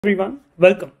Everyone,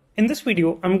 welcome. In this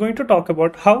video, I'm going to talk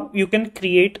about how you can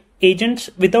create agents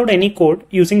without any code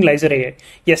using Lyzr AI.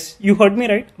 Yes, you heard me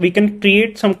right. We can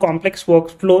create some complex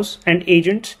workflows and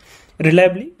agents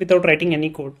reliably without writing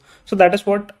any code. So that is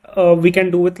what we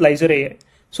can do with Lyzr AI.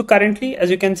 So currently,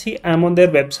 as you can see, I'm on their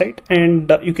website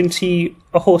and you can see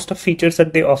a host of features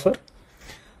that they offer.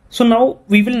 So now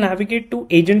we will navigate to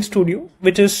Agent Studio,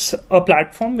 which is a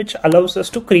platform which allows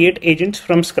us to create agents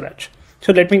from scratch.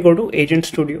 So let me go to Agent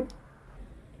Studio.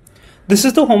 This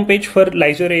is the homepage for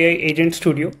Lyzr AI Agent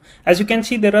Studio. As you can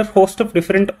see, there are a host of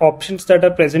different options that are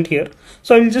present here.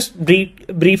 So I will just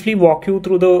briefly walk you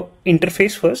through the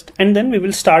interface first, and then we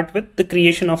will start with the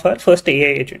creation of our first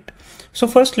AI agent. So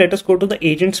first, let us go to the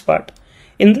agents part.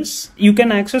 In this, you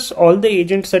can access all the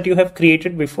agents that you have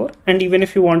created before. And even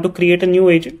if you want to create a new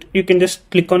agent, you can just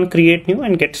click on create new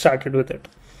and get started with it.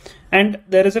 And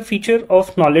there is a feature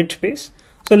of knowledge base.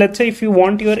 So let's say if you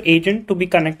want your agent to be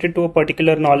connected to a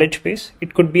particular knowledge base,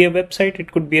 it could be a website,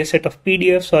 it could be a set of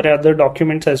PDFs or other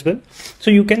documents as well.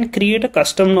 So you can create a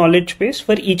custom knowledge base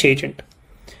for each agent.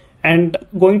 And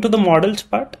going to the models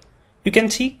part, you can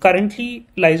see currently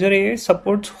Lyzr AI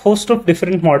supports a host of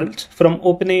different models from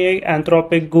OpenAI,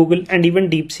 Anthropic, Google, and even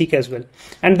DeepSeek as well.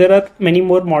 And there are many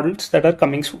more models that are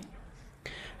coming soon.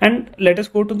 And let us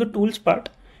go to the tools part.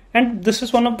 And this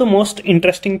is one of the most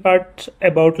interesting parts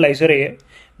about Lyzr AI,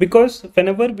 because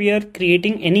whenever we are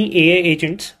creating any AI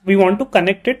agents, we want to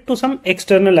connect it to some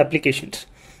external applications.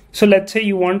 So let's say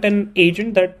you want an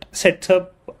agent that sets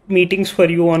up meetings for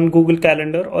you on Google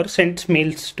Calendar or sends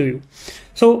mails to you.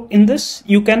 So in this,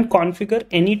 you can configure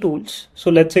any tools.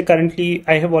 So let's say currently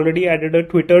I have already added a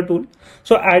Twitter tool.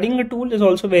 So adding a tool is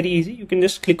also very easy. You can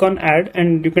just click on add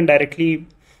and you can directly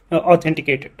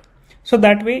authenticate it. So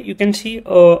that way you can see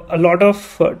a lot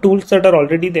of tools that are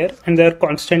already there, and they're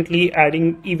constantly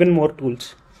adding even more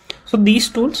tools. So these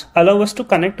tools allow us to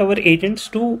connect our agents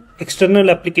to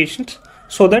external applications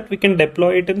so that we can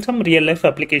deploy it in some real life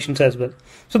applications as well.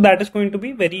 So that is going to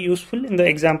be very useful in the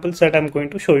examples that I'm going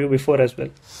to show you before as well.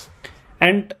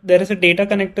 And there is a data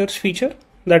connectors feature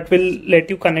that will let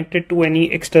you connect it to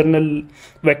any external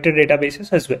vector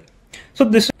databases as well. So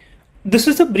this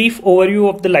is a brief overview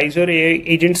of the Lyzr AI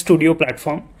Agent Studio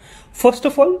platform. First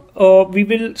of all, we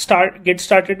will get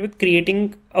started with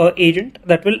creating an agent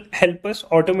that will help us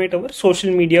automate our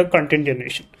social media content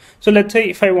generation. So let's say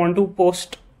if I want to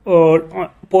post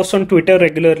on Twitter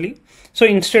regularly, so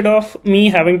instead of me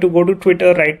having to go to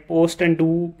Twitter, write post and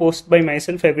do post by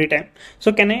myself every time,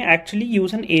 so can I actually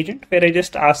use an agent where I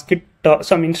just ask it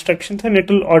some instructions and it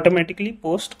will automatically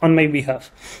post on my behalf.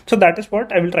 So that is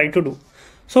what I will try to do.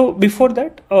 So before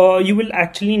that, you will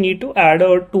actually need to add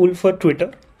a tool for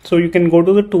Twitter. So you can go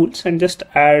to the tools and just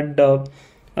add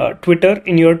Twitter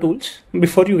in your tools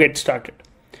before you get started.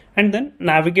 And then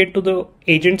navigate to the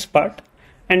agents part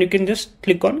and you can just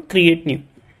click on create new.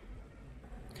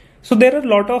 So there are a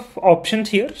lot of options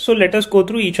here. So let us go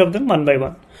through each of them one by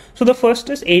one. So the first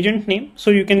is agent name. So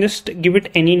you can just give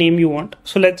it any name you want.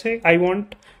 So let's say I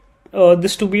want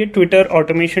this to be a Twitter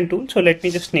automation tool. So let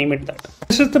me just name it that.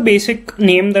 This is the basic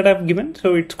name that I've given.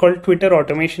 So it's called Twitter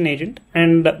Automation Agent.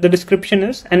 And the description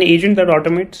is an agent that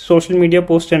automates social media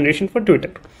post generation for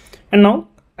Twitter. And now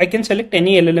I can select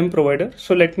any LLM provider.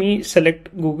 So let me select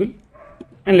Google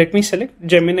and let me select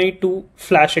Gemini to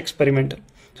Flash Experimental.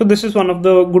 So this is one of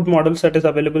the good models that is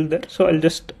available there. So I'll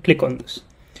just click on this.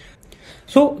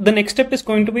 So the next step is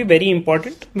going to be very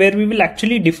important, where we will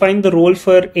actually define the role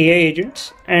for AI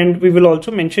agents and we will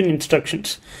also mention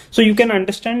instructions. So you can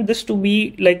understand this to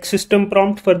be like system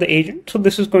prompt for the agent. So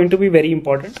this is going to be very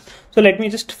important. So let me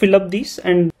just fill up these,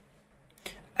 and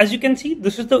as you can see,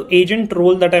 this is the agent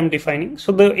role that I'm defining.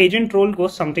 So the agent role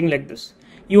goes something like this.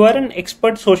 You are an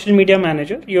expert social media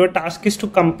manager. Your task is to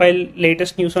compile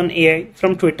latest news on AI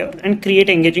from Twitter and create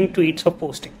engaging tweets or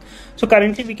posting. So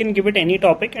currently we can give it any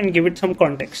topic and give it some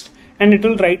context, and it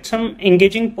will write some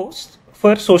engaging posts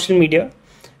for social media.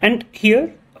 And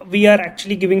here we are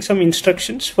actually giving some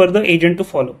instructions for the agent to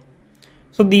follow.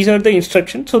 So these are the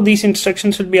instructions. So these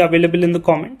instructions will be available in the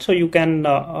comment. So you can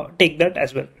take that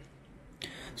as well.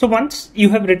 So once you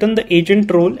have written the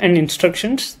agent role and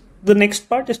instructions, the next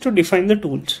part is to define the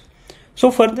tools. So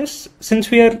for this,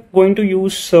 since we are going to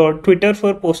use Twitter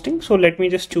for posting, so let me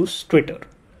just choose Twitter.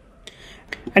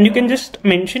 And you can just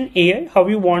mention AI how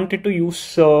you want it to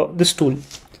use this tool.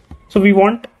 So we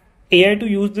want AI to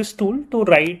use this tool to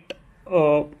write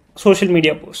social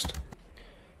media post.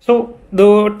 So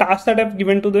the task that I've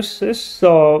given to this is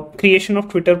creation of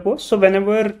Twitter posts. So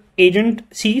whenever agent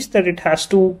sees that it has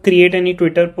to create any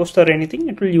Twitter post or anything,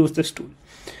 it will use this tool.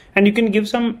 and you can give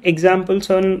some examples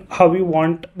on how you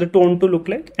want the tone to look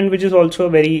like, and which is also a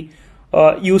very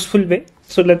useful way.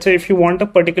 So let's say if you want a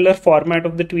particular format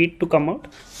of the tweet to come out,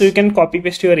 so you can copy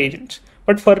paste your agents.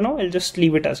 But for now, I'll just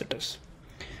leave it as it is.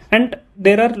 And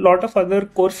there are a lot of other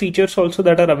core features also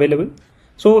that are available.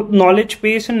 So knowledge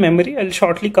base and memory, I'll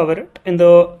shortly cover it in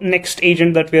the next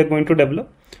agent that we are going to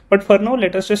develop. But for now,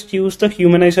 let us just use the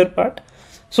humanizer part.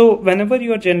 So whenever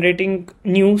you are generating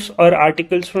news or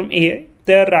articles from AI,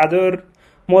 they are rather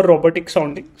more robotic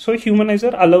sounding. So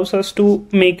humanizer allows us to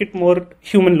make it more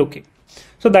human looking.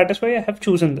 So that is why I have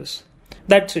chosen this.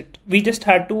 That's it. We just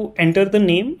had to enter the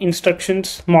name,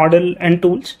 instructions, model, and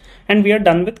tools, and we are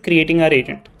done with creating our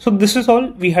agent. So this is all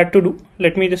we had to do.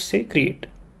 Let me just say create.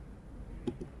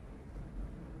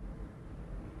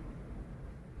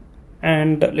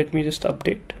 And let me just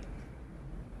update.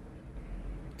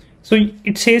 So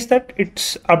it says that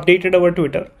it's updated our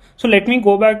Twitter. So let me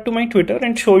go back to my Twitter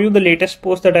and show you the latest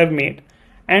post that I've made.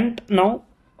 And now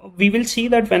we will see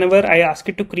that whenever I ask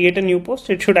it to create a new post,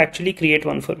 it should actually create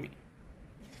one for me.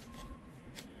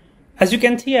 As you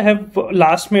can see, I have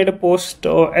last made a post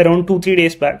around 2-3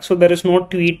 days back. So there is no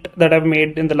tweet that I've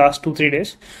made in the last 2-3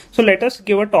 days. So let us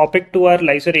give a topic to our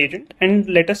Lyzr agent and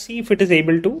let us see if it is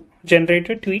able to generate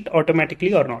a tweet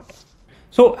automatically or not.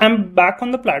 So I'm back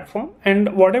on the platform,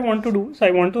 and what I want to do is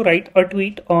I want to write a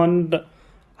tweet on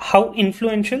how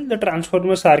influential the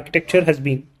Transformers architecture has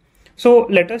been. So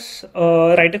let us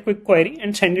write a quick query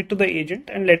and send it to the agent,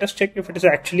 and let us check if it is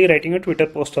actually writing a Twitter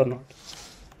post or not.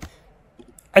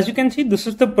 As you can see, this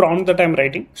is the prompt that I'm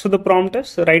writing. So the prompt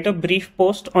is write a brief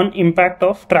post on impact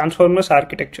of Transformers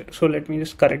architecture. So let me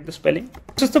just correct the spelling.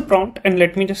 This is the prompt, and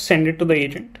let me just send it to the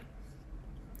agent.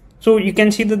 So you can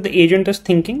see that the agent is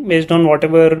thinking based on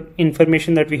whatever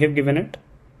information that we have given it.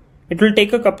 It will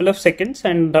take a couple of seconds,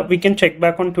 and we can check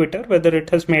back on Twitter whether it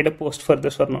has made a post for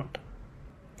this or not.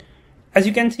 As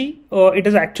you can see, it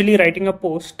is actually writing a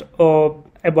post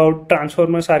about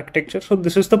Transformers architecture. So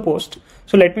this is the post.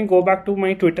 So let me go back to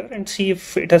my Twitter and see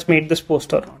if it has made this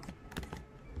post or not.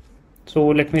 So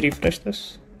let me refresh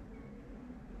this.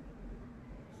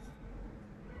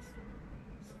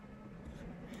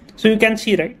 So you can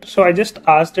see, right? So I just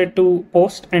asked it to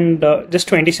post, and just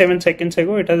 27 seconds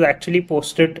ago, it has actually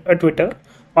posted a Twitter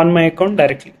on my account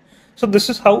directly. So this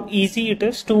is how easy it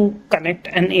is to connect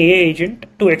an AI agent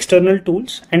to external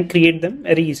tools and create them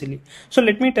very easily. So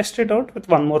let me test it out with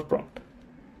one more prompt.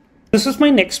 This is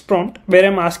my next prompt where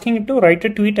I'm asking it to write a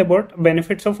tweet about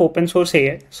benefits of open source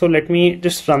AI. So let me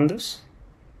just run this.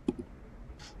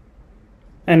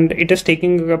 And it is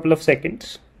taking a couple of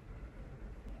seconds.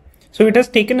 So it has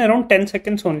taken around 10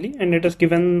 seconds only, and it has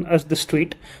given us this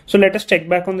tweet. So let us check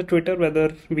back on the Twitter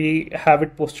whether we have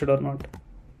it posted or not.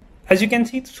 As you can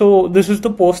see, so this is the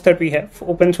post that we have.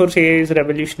 Open source AI is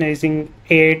revolutionizing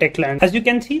AI tech land. As you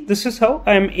can see, this is how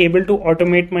I am able to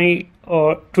automate my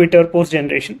Twitter post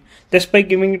generation just by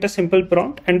giving it a simple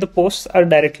prompt, and the posts are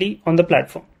directly on the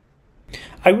platform.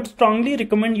 I would strongly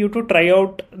recommend you to try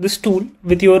out this tool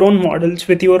with your own models,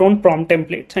 with your own prompt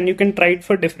templates, and you can try it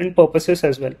for different purposes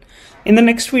as well. In the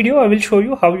next video, I will show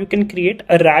you how you can create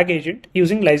a RAG agent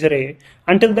using Lyzr AI.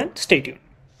 Until then, stay tuned.